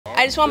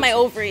I just want my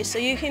ovaries, so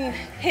you can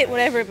hit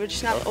whatever, but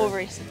just not the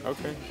ovaries.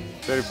 Okay,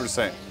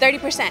 30%.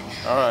 30%.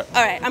 All right.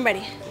 All right, I'm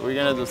ready. We're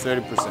gonna do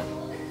 30%.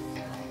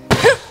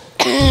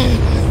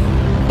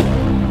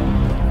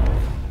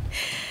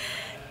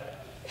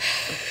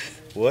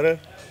 Water?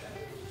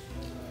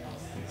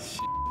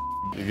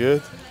 You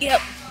good? Yep.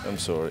 I'm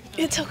sorry.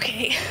 It's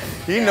okay.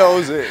 He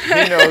knows it.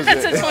 He knows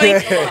That's it. a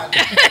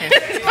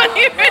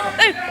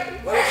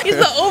 20%. He's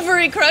the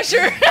ovary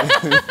crusher.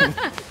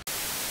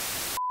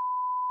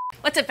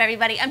 What's up,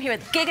 everybody? I'm here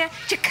with Giga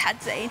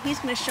Chikadze, and he's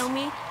gonna show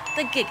me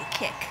the Giga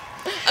kick.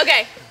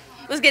 Okay,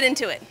 let's get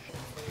into it.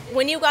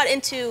 When you got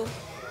into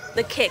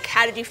the kick,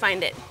 how did you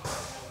find it?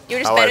 You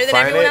were just better than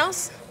everyone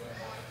else?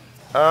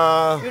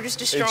 You were just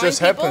destroying people? It just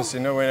happens, you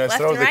know, when I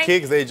throw the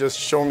kick, they just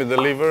show me the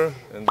liver,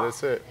 and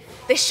that's it.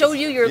 They show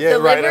you the liver? Yeah,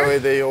 right away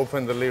they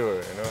open the liver,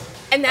 you know.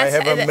 And that's,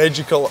 I have a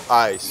magical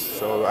eyes,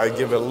 so I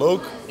give a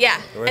look. Yeah,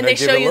 when and they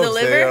show you the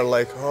liver? They are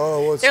like,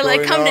 oh, what's going on? They're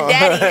like, come to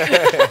daddy.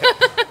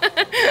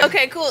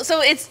 Okay, cool.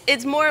 So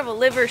it's more of a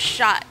liver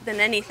shot than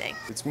anything.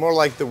 It's more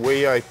like the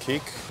way I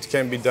kick. It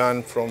can be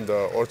done from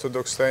the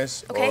orthodox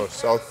stance or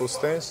southpaw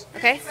stance.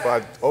 Okay.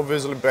 But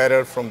obviously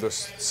better from the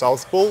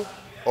southpaw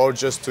or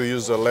just to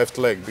use the left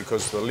leg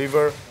because the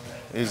liver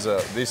is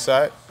this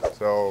side.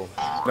 So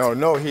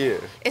no here.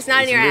 It's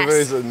not in your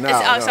ass.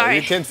 No, sorry.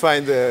 You can't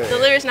find the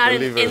liver's not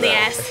in the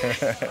ass.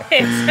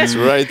 It's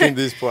right in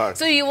this part.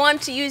 So you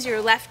want to use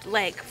your left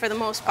leg for the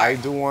most part? I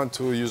do want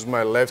to use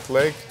my left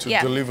leg to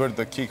deliver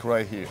the kick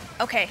right here.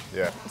 Okay.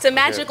 Yeah. It's a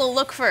magical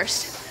look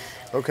first.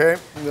 Okay.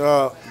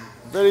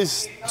 There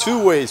is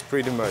two ways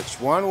pretty much.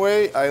 One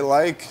way I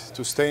like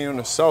to stay on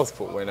a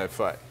southpaw when I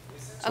fight.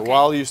 So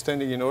while you're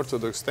standing in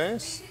orthodox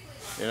stance,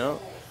 you know,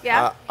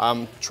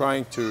 I'm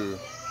trying to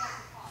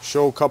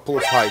show a couple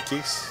of high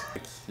kicks.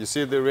 You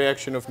see the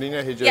reaction of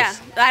Nina? He just... Yeah,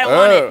 I don't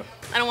want it.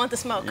 I don't want the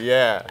smoke.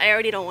 Yeah. I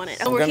already don't want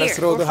it. I'm gonna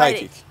throw the high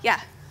kick. Yeah.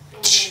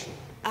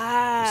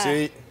 Ah.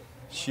 See,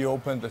 she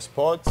opened the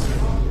spot.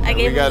 I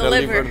gave her the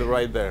liver. We got a liver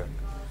right there.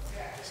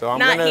 So I'm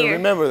gonna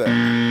remember that.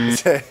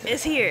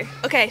 It's here.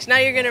 Okay, so now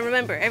you're gonna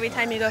remember every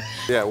time you go.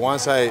 Yeah,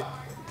 once I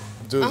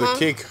do the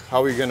kick,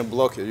 how are you gonna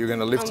block it? You're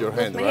gonna lift your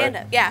hand, right? Hand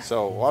up. Yeah.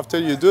 So after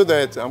you do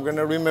that, I'm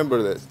gonna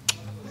remember that.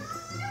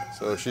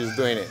 So she's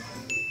doing it.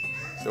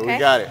 So we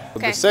got it.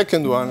 Okay. The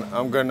second one,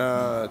 I'm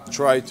gonna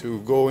try to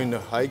go in a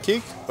high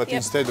kick, but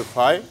instead of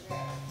high,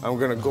 I'm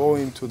gonna go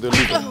into the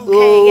liver.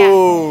 Okay,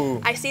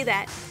 yeah. I see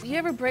that. You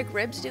ever break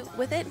ribs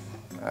with it?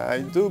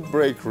 I do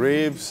break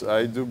ribs,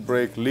 I do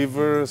break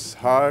livers,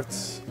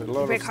 hearts, a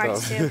lot of stuff. Break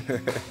hearts too.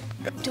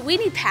 Do we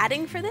need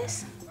padding for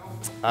this?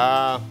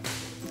 The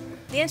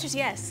answer is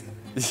yes.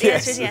 The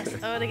answer is yes. I'm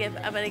gonna give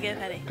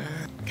padding.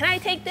 Can I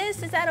take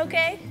this? Is that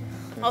okay?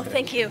 Oh,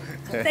 thank you.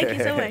 Thank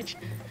you so much.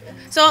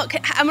 So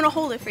I'm gonna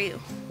hold it for you.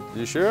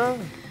 You sure?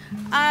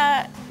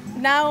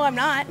 No, I'm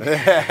not.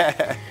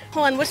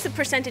 Hold on. What's the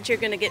percentage you're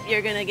gonna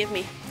give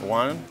me?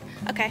 1.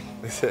 Okay.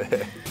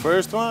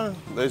 First one,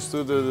 let's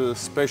do the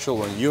special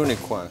one,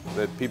 unique one,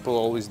 that people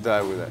always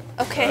die with that.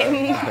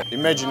 Okay.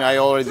 Imagine I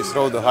already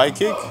throw the high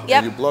kick,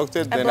 and you blocked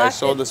it, then I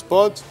saw the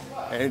spot,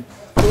 and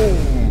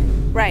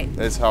boom! Right.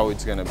 That's how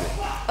it's gonna be.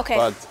 Okay.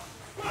 But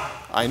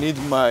I need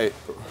my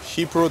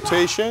hip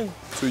rotation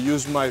to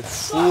use my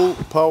full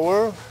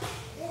power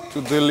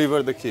to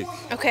deliver the kick.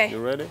 Okay. You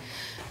ready?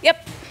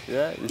 Yep.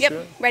 Yeah, you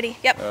sure? Ready.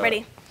 Yep,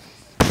 ready.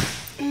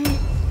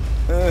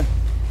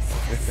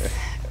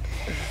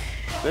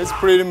 That's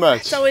pretty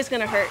much. It's always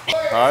gonna hurt.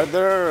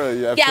 Harder?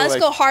 Let's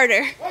go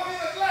harder.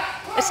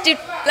 Let's do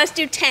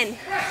 10.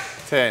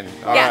 10.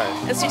 All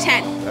right. Let's do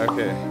 10.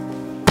 Okay.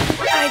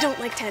 I don't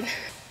like 10.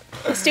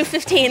 Let's do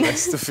 15.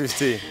 Let's do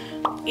 15.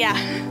 Yeah.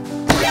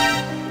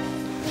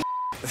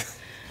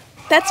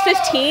 That's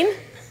 15?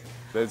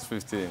 That's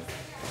 15.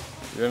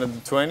 You wanna do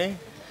 20?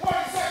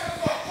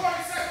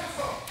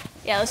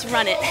 Yeah, let's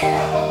run it.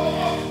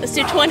 Let's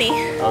do 20.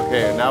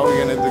 Okay, now we're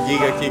gonna do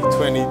Giga kick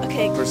 20%.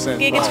 Okay,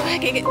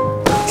 Giga.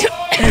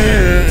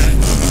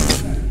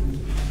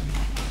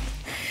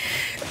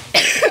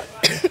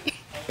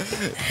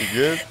 You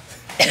good?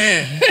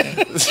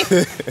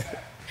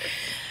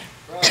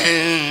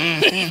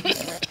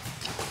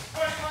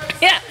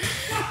 Yeah.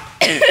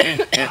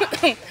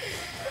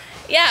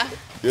 Yeah.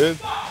 Good?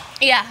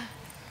 Yeah.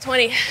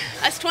 20.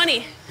 That's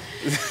 20.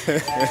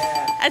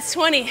 That's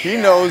 20. He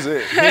knows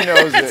it. He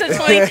knows That's it. That's a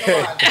 20.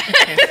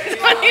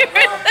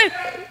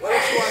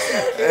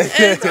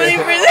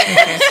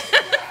 20%.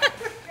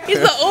 He's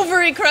the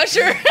ovary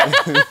crusher.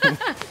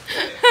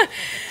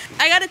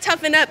 I gotta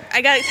toughen up.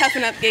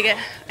 Giga.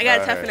 I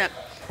gotta toughen up.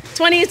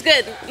 20 is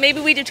good.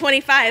 Maybe we do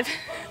 25.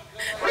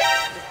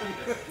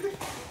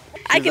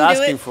 I can do it. He's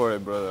asking for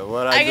it, brother.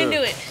 I can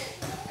do it.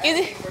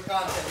 For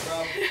content,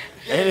 bro.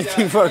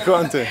 Anything for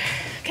content.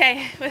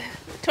 Okay,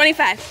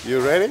 25.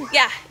 You ready?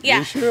 Yeah.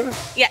 You sure?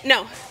 Yeah,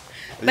 no.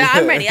 But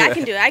I'm ready. I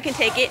can do it. I can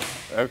take it.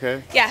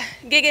 Okay. Yeah,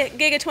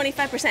 Giga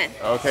 25%.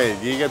 Okay,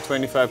 Giga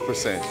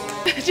 25%.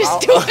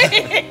 Just do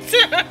it.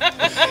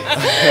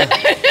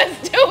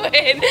 Just do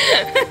it.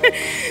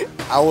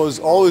 I was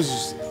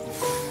always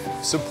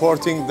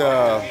supporting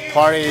the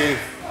party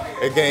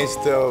against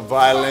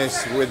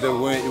violence with the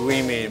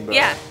women. Bro.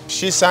 Yeah.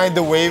 She signed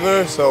the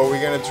waiver, so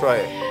we're gonna try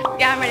it.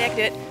 Yeah, I'm ready. I can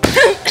do it.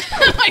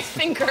 My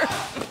finger.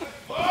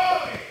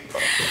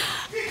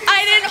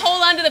 I didn't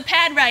hold on to the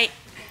pad right.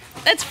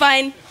 That's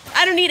fine.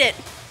 I don't need it.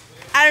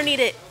 I don't need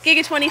it.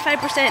 Giga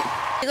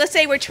 25%. Let's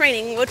say we're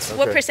training.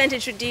 What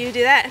percentage do you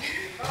do that?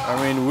 I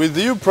mean, with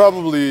you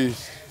probably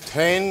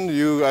 10.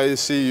 I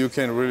see you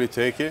can really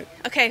take it.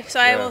 Okay, so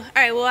I will. All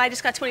right. Well, I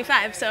just got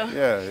 25. So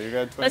yeah, you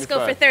got 25. Let's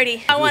go for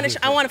 30. I want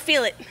to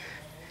feel it.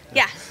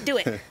 Yeah, do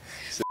it.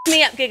 F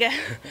me up, Giga.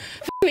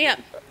 F me up.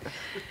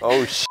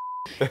 Oh sh.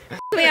 F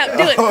me up.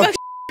 Do it.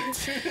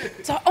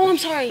 So, oh, I'm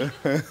sorry.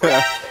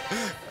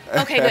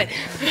 Okay, good.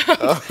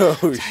 Oh,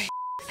 sorry.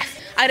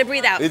 I had to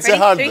breathe out. It's Ready?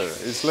 harder. 3?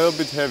 It's a little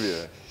bit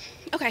heavier.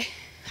 Okay,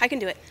 I can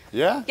do it.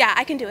 Yeah? Yeah,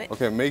 I can do it.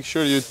 Okay, make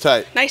sure you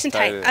tight. Nice and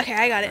tight. Okay,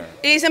 I got it.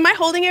 Am I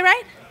holding it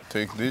right?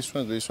 Take this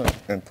one,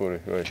 and put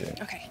it right here.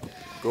 Okay.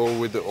 Go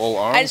with the all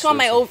arms. I just want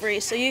my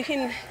ovaries, so you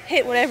can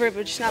hit whatever,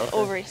 but just not the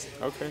ovaries.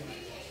 Okay.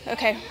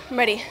 Okay, I'm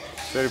ready.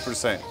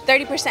 30%.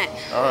 30%.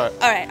 All right.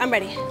 All right, I'm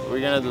ready. We're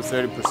gonna do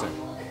 30%.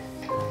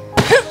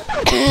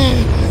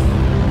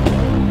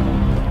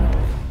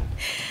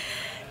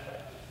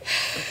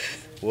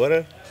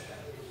 Water?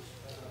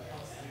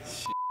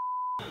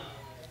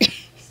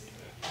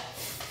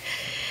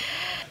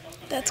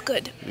 That's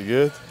good. You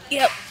good?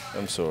 Yep.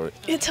 I'm sorry.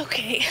 It's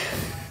okay.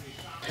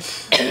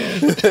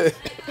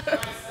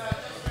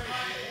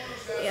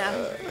 Yeah.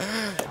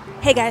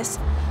 Hey guys,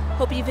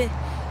 hope you've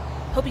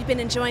been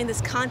enjoying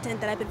this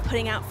content that I've been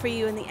putting out for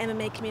you in the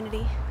MMA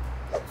community.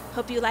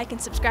 Hope you like and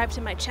subscribe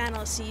to my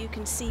channel so you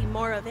can see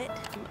more of it.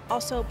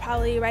 Also,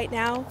 probably right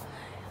now,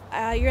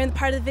 you're in the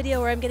part of the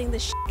video where I'm getting the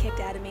shit kicked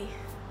out of me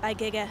by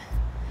Giga.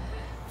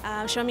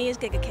 Show me his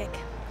Giga kick,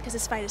 because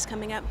this fight is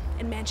coming up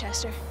in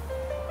Manchester.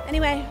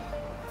 Anyway,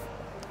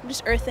 I'm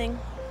just earthing,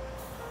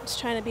 just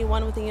trying to be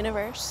one with the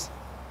universe.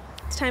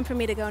 It's time for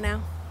me to go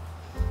now.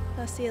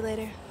 I'll see you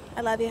later.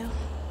 I love you.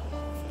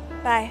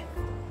 Bye.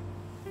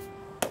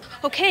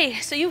 Okay,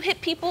 so you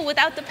hit people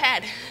without the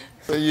pad.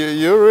 So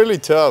you're really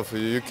tough.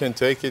 You can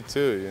take it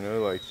too, you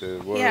know, like the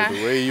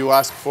way you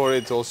ask for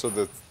it, also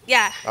the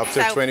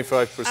after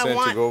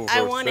 25% to go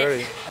for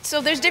 30.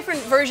 So there's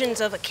different versions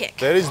of a kick.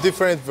 There is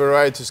different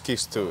varieties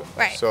kicks too.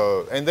 Right.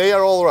 So, and they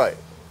are all right.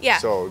 Yeah.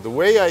 So the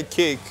way I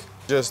kick,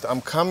 just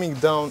I'm coming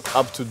down,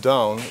 up to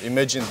down.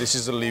 Imagine this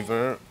is a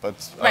lever, but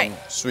I'm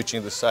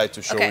switching the side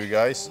to show you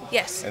guys.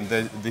 Yes. And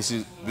then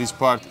this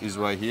part is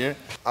right here.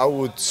 I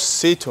would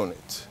sit on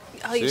it.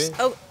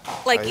 Oh,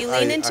 like you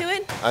lean into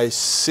it? I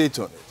sit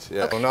on it,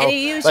 yeah. Okay. So now, and you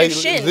use your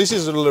shin. This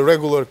is a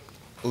regular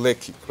leg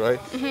kick, right?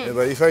 Mm-hmm.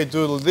 But if I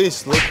do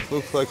this,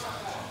 look like...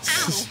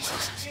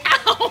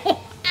 Ow!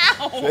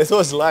 Ow! That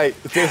was light.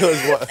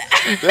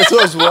 That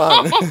was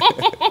one.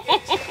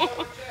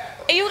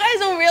 You guys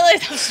don't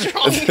realize how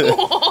strong you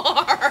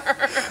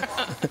are.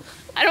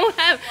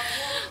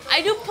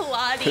 I do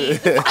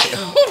Pilates. I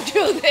don't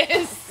do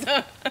this.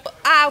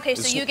 Okay,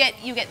 so you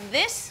get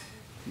this?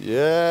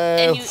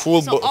 Yeah,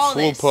 full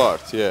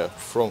part, yeah.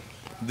 From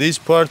this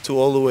part to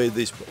all the way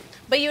this part.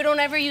 But you don't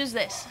ever use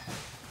this?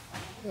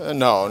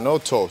 No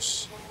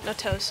toes. No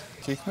toes.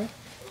 Kick me?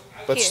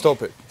 But Here.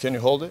 stop it. Can you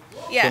hold it?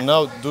 Yeah. So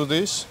now do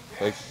this.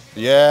 Like,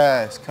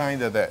 yeah, it's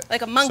kind of that.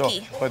 Like a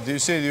monkey. So, but you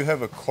see you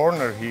have a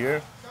corner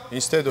here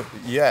instead of,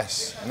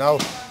 yes. Now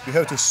you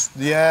have to,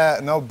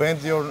 now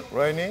bend your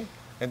right knee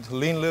and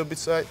lean a little bit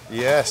side.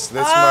 Yes,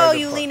 that's my... Oh,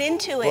 you lean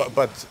into it.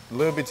 But a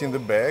little bit in the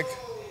back.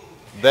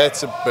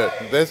 That's a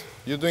bit.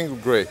 You're doing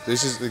great.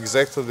 This is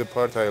exactly the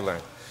part I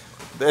learned.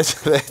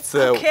 That's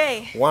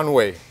okay. One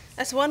way.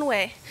 That's one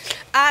way.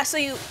 So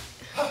you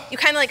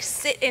kind of like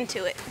sit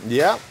into it.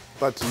 Yeah,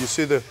 but you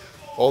see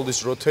all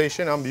this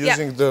rotation. I'm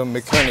using the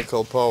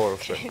mechanical power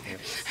of it.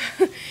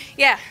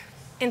 Yeah.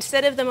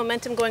 Instead of the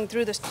momentum going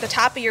through the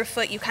top of your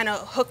foot, you kind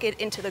of hook it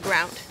into the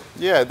ground.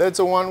 Yeah, that's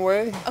a one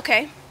way.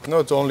 Okay.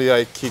 Not only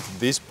I kick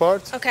this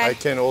part, okay. I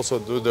can also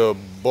do the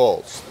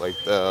balls, like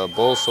the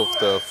balls of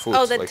the foot.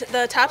 Oh,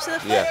 the tops of the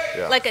foot?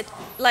 Yeah.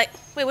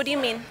 Wait, what do you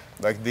mean?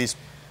 Like this.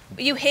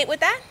 You hit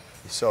with that?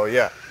 So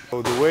yeah.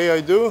 So the way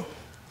I do,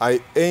 I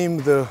aim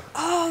the...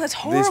 Oh, that's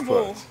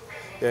horrible. This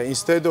part. Yeah,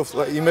 instead of,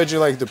 like, imagine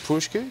like the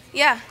push kick.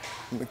 Yeah.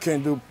 I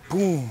can do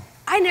boom.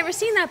 I never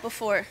seen that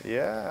before.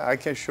 Yeah, I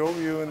can show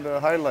you in the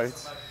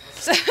highlights.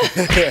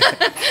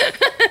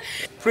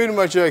 Pretty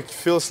much like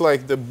feels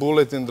like the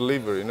bullet in the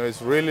liver, you know,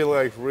 it's really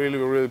like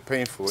really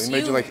painful. So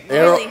imagine like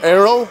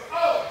arrow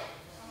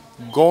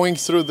going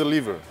through the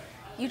liver.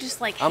 You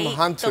just like I'm hate a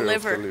hunter the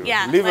liver. Of the liver.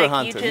 Yeah, liver like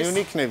hunter, new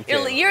nickname.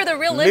 You're the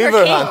real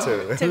liver king.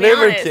 Hunter, to be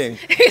liver honest. king.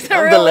 He's the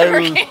I'm real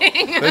liver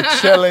king. The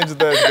challenge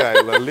that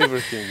guy, the liver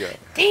king guy.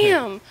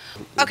 Damn.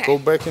 Okay. Go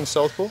back in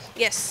southpaw.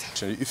 Yes.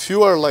 If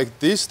you are like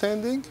this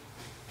standing,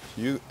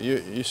 you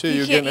see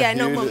you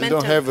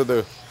don't have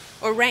the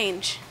or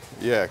range.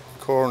 Yeah,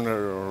 corner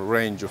or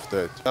range of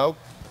that. Now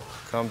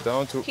come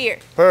down to here.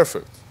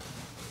 Perfect.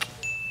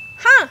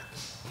 Huh.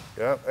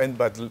 Yeah,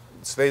 but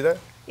stay there.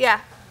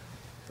 Yeah.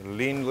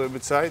 Lean a little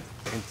bit side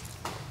and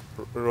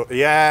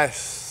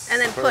Yes.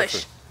 And then perfect.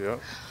 push. Yeah.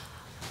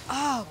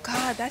 Oh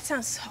God, that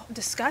sounds so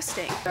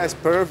disgusting. That's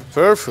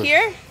perfect.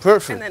 Here?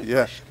 Perfect. And then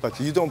yeah, push. but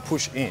you don't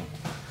push in.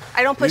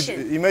 I don't push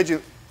in.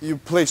 Imagine you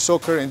play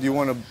soccer and you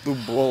want to do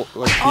ball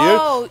like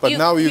Oh, here, but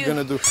now you're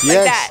gonna do like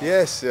that.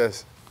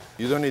 yes.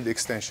 You don't need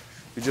extension.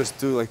 You just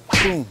do like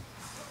boom.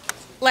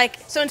 Like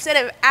so, instead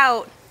of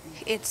out,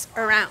 it's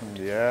around.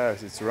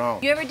 Yes, it's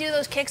round. You ever do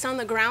those kicks on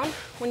the ground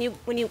when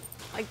you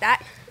like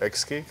that?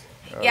 X kick.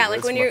 Yeah,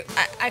 like when you're.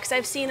 Cause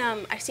I've seen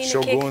the kick.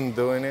 Shogun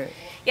doing it.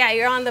 Yeah,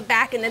 you're on the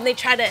back and then they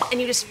try to, and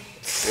you just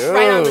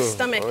right on the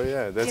stomach. Oh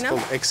yeah, that's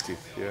called X kick.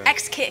 Yeah.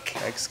 X kick.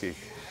 X kick.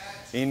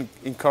 In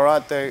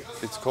karate,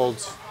 it's called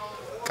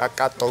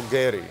kakato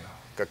geri.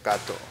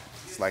 Kakato.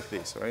 It's like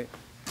this, right?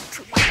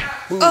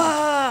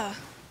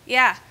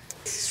 Yeah.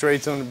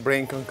 Straight on the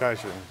brain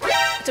concussion.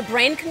 It's a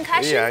brain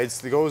concussion? Yeah,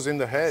 it goes in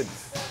the head.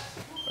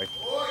 Like,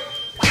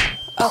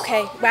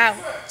 okay, wow.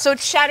 So it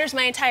shatters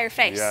my entire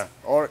face. yeah,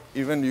 or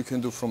even you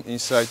can do from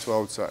inside to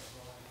outside.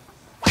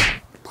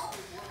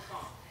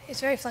 It's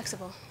very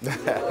flexible.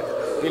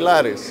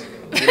 Pilates.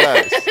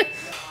 Pilates.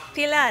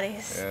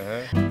 Pilates.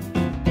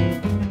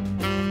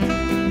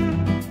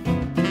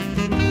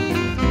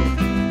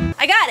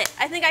 I got it.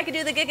 I think I could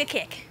do the Giga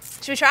kick.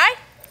 Should we try?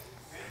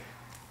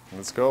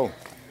 Let's go.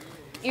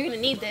 You're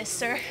gonna need this,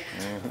 sir.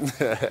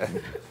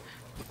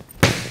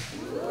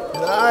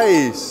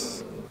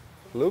 Nice.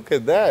 Look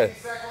at that.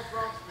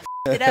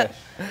 It up.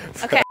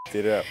 Okay.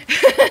 It up.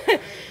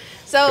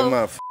 So. Come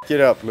on,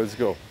 it up. Let's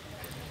go.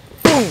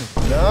 Boom.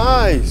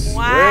 Nice.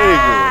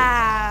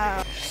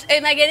 Wow. Very good.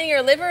 Am I getting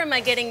your liver or am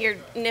I getting your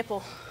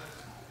nipple?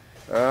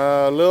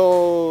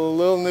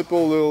 Little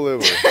nipple, little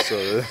liver.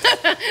 So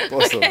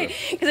both of them.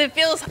 Because it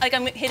feels like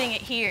I'm hitting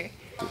it here.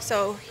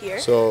 So here.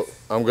 So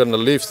I'm gonna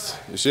lift.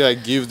 You see, I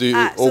give the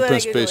open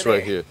space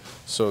right here.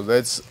 So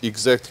that's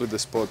exactly the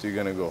spot you're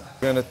gonna go.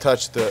 You're gonna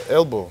touch the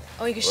elbow.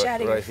 Oh, you can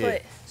shatter your foot.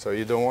 Here. So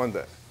you don't want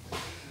that,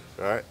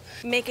 right?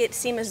 Make it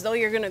seem as though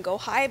you're gonna go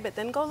high, but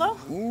then go low.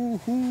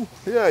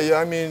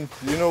 Yeah. I mean,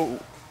 you know,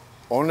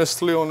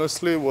 honestly,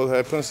 what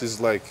happens is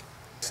like,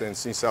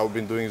 since I've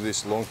been doing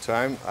this long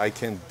time, I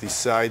can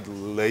decide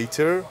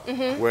later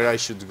where I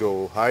should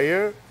go,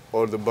 higher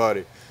or the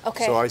body.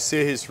 Okay. So I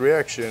see his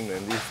reaction,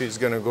 and if he's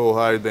gonna go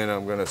higher, then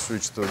I'm gonna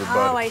switch to the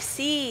body. Oh, I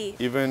see.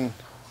 Even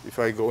if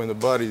I go in the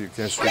body, you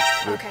can switch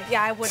to the... Okay,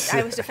 yeah, I was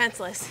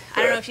defenseless.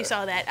 I don't know if you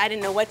saw that. I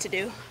didn't know what to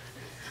do.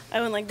 I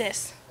went like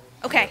this.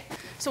 Okay,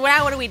 so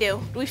now what do?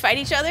 Do we fight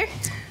each other?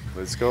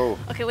 Let's go.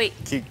 Okay, wait.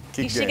 Kick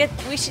we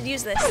should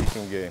use this.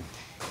 Kicking game.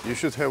 You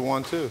should have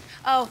one too.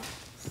 Oh.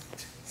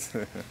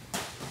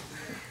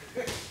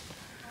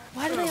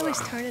 Why do they always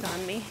turn it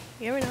on me?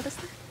 You ever notice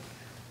that?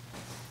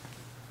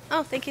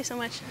 Oh, thank you so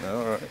much.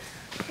 All right.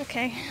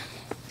 Okay.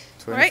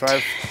 25.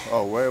 Right.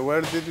 Oh,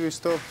 where did we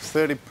stop?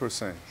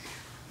 30%.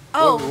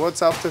 Oh.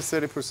 What's after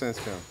 30%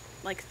 come?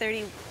 Like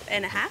 30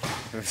 and a half?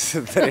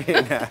 30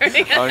 and a half.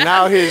 Oh,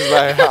 now he's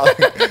like,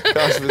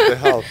 comes with the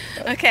help.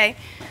 Okay.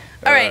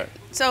 All right.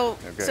 So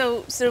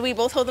do we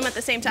both hold them at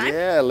the same time?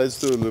 Yeah, let's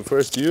do it.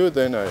 First you,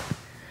 then I.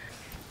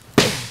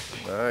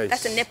 Nice.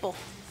 That's a nipple.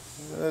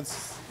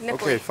 That's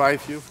nipple. Okay.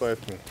 5 you,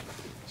 5 me.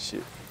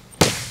 Shit.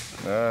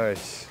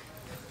 Nice.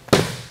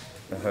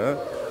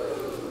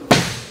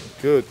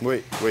 Good.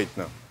 Wait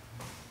now.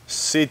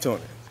 Sit on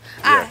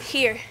it.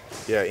 Here.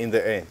 Yeah, in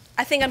the end.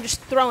 I think I'm just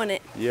throwing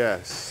it.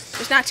 Yes.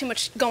 There's not too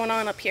much going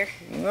on up here.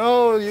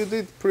 No, you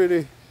did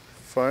pretty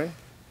fine.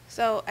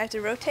 So I have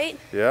to rotate.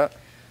 Yeah.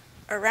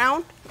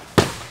 Around.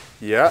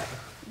 Yeah.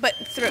 But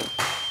through.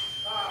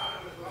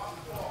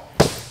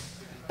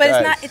 But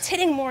it's not. It's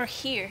hitting more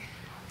here.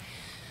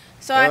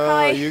 So I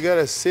probably. You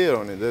gotta sit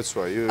on it. That's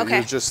why you're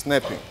just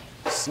snapping.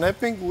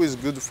 Snapping is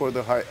good for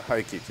the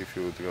high kick if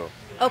you would go.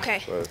 Okay.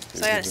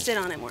 So I gotta sit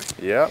on it more.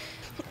 Yeah.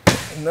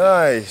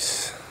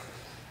 Nice.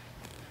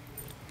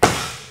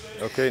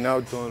 Okay, now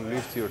don't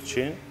lift your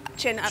chin.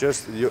 Chin up.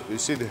 Just you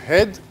see the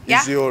head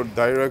is your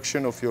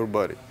direction of your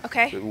body.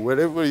 Okay. So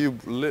wherever you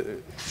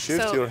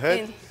shift your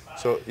head,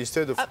 so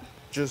instead of up.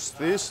 just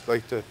this,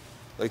 like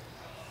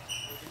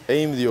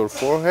aim your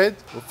forehead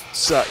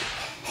side.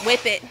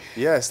 Whip it.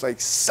 Yes, like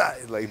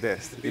side, like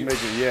this.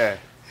 Imagine, yeah.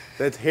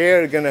 That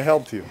hair gonna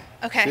help you.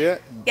 Okay. See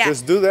it? Yeah.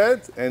 Just do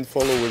that and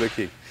follow with a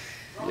kick.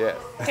 Yeah.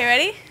 Okay,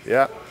 ready?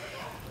 Yeah.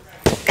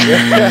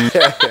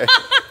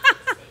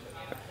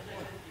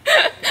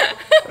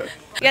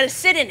 You gotta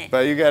sit in it.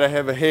 But you gotta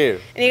have a hair.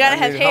 And you gotta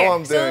have hair. How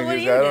I'm doing what do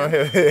is you I don't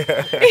have hair.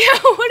 Yeah,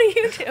 what do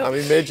you do? I'm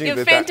imagining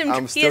that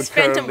I'm still he has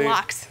phantom curly.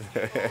 locks.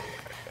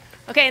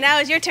 Okay, now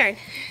it's your turn.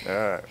 All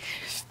right.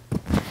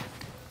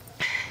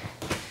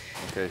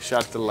 Okay,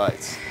 shut the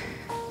lights.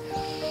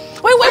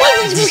 Wait,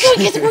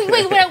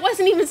 I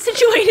wasn't even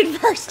situated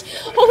first.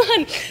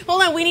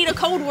 Hold on, we need a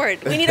code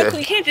word.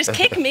 You can't just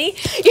kick me.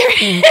 You're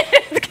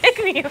kick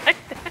me like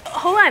that.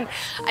 Hold on,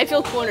 I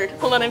feel cornered.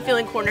 Hold on, I'm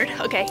feeling cornered.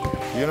 Okay.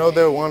 You know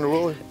that one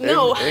rule?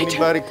 No.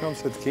 Anybody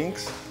comes with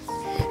kinks,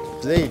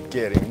 they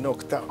getting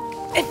knocked out.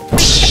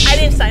 I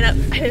didn't sign up.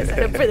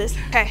 For this.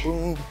 Okay.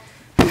 Boom.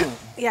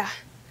 Yeah.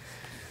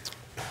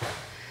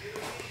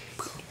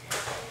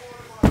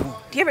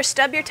 Do you ever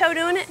stub your toe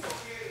doing it?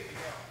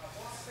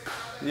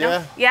 Yeah.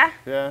 No? Yeah?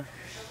 Yeah.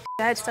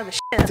 I'd stub the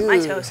shit out of my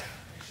toes.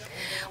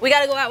 We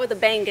gotta go out with a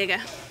bang,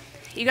 Giga.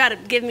 You gotta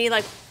give me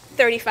like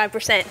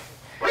 35%.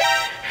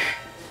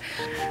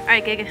 All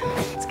right, Giga,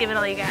 let's give it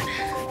all you got.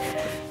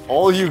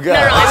 All you got?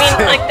 No, I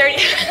mean like 30.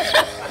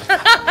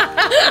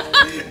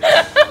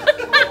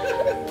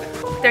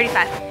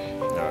 35.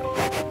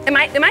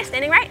 Right. Am I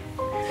standing right?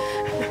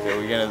 Okay,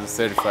 we're gonna do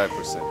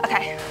 35%.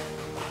 Okay.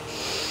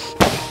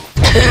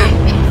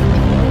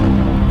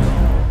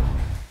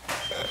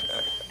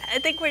 I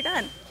think we're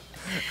done.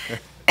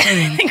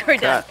 I think we're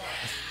done.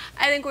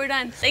 I think we're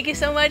done. Thank you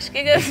so much,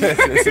 Giga,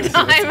 for your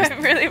time. I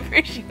really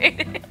appreciate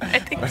it. I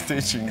think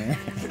teaching me.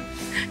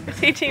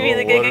 Teaching me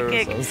the Giga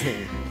kick.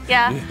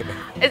 Yeah.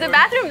 Is the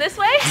bathroom this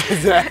way?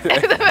 Is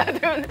the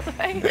bathroom this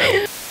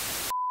way?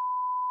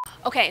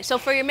 Okay, so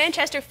for your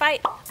Manchester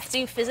fight, I see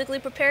you physically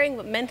preparing,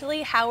 but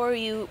mentally, how are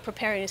you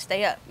preparing to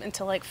stay up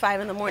until like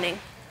 5 in the morning?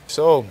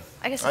 So,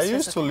 I guess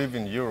used to live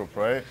in Europe,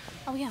 right?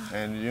 Oh, yeah.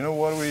 And you know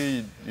what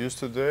we used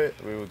to do?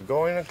 We would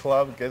go in a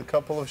club, get a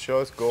couple of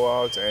shots, go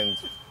out and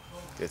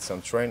get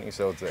some trainings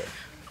out there.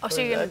 Oh,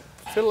 so you're gonna...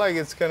 I feel like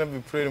it's gonna be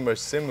pretty much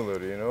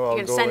similar, you know?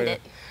 You're gonna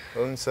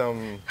Go in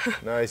some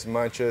nice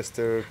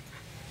Manchester,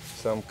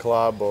 some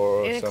club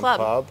or some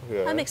pub.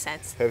 Yeah. That makes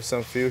sense. Have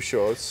some few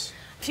shots.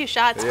 A few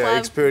shots, yeah, club,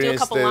 experience do a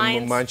couple the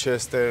lines.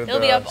 Manchester It'll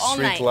be up all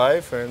street night.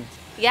 life and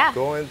yeah.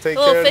 go and take a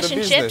little care fish of the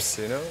and business, chips.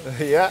 you know?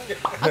 Yeah.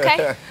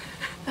 Okay.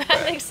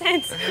 That makes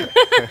sense.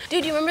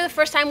 Dude, you remember the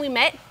first time we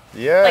met?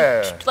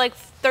 Yeah. Like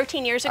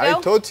 13 years ago?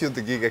 I taught you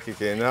the Giga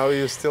kick, and now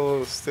you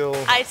still.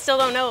 I still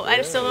don't know. Yeah,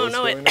 I still don't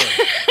know it.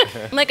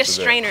 I'm like a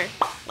strainer,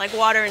 like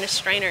water in a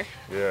strainer.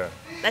 Yeah.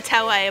 That's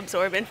how I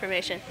absorb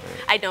information.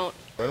 Yeah. I don't.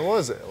 When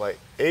was it? Like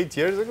 8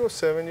 years ago?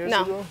 7 years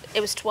ago? No,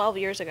 it was 12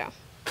 years ago.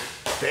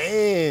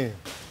 Dang.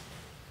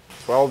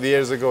 12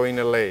 years ago in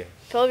LA.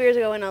 12 years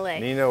ago in LA.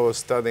 Nina was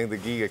studying the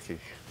Giga kick.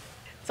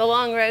 It's a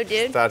long road,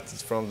 dude.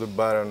 Started from the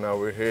bottom, now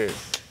we're here.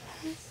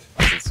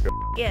 Let's go.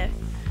 Yeah.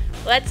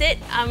 Well, that's it.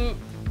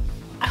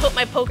 I hope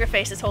my poker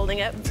face is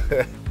holding up.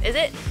 Is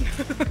it?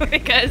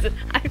 Because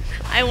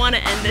I want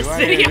to end this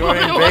video.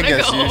 I want to go.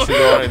 You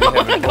should already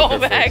have a go poker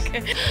back.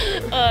 face.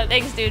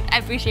 Thanks, dude. I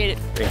appreciate it.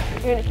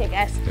 Thank you. You're gonna kick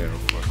ass. Yeah,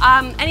 of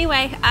course.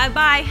 Anyway,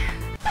 bye.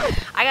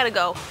 I gotta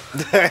go.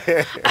 Thank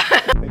you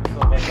so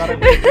much. Got a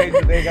great day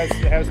today, guys.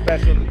 Have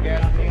special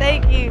guests.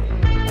 Thank you.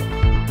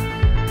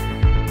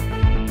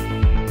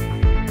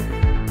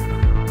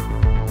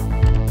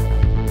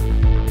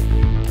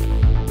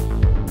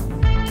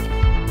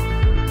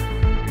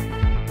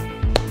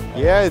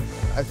 Yeah,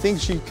 I think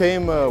she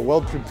came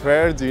well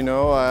prepared, you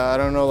know. I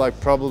don't know, like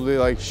probably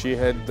like she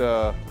had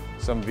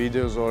some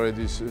videos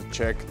already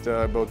checked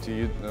about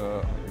the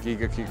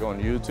Giga kick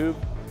on YouTube.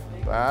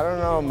 But I don't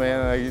know,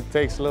 man, like, it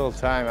takes a little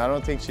time. I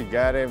don't think she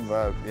got it,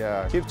 but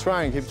yeah, keep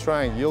trying,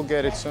 you'll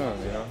get it soon,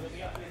 you know.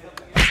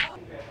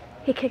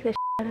 He kicked the shit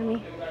out of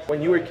me.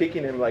 When you were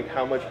kicking him, like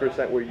how much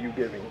 % were you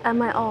giving? At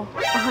my all,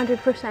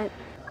 100%.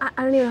 I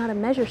don't even know how to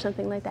measure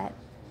something like that.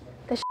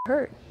 That shit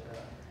hurt.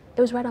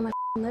 It was right on my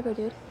liver,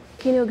 dude.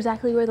 He knew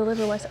exactly where the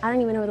liver was. I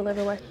don't even know where the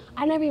liver was.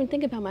 I never even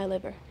think about my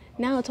liver.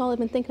 Now it's all I've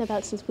been thinking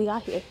about since we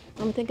got here.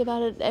 I'm gonna think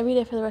about it every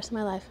day for the rest of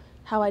my life.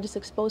 How I just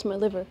exposed my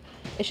liver.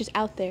 It's just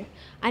out there.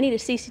 I need a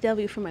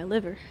CCW for my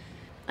liver.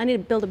 I need to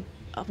build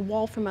a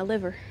wall for my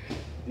liver.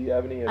 Do you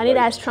have any advice? I need to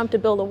ask Trump to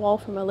build a wall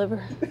for my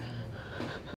liver.